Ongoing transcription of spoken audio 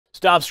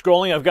Stop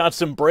scrolling. I've got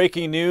some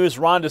breaking news.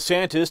 Ron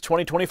DeSantis'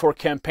 2024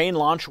 campaign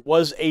launch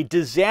was a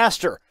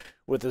disaster,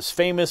 with his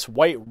famous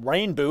white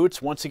rain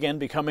boots once again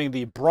becoming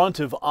the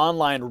brunt of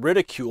online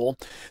ridicule.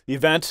 The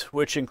event,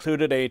 which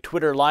included a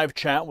Twitter live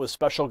chat with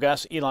special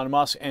guests Elon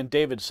Musk and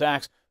David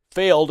Sachs,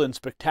 failed in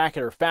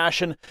spectacular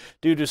fashion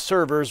due to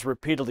servers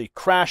repeatedly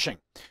crashing.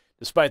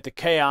 Despite the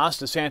chaos,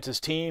 DeSantis'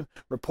 team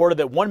reported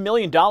that $1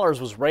 million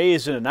was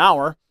raised in an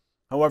hour.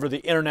 However, the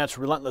internet's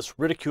relentless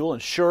ridicule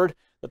ensured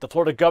that the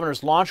Florida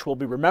governor's launch will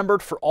be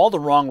remembered for all the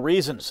wrong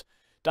reasons.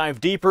 Dive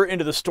deeper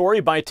into the story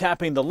by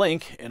tapping the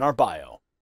link in our bio.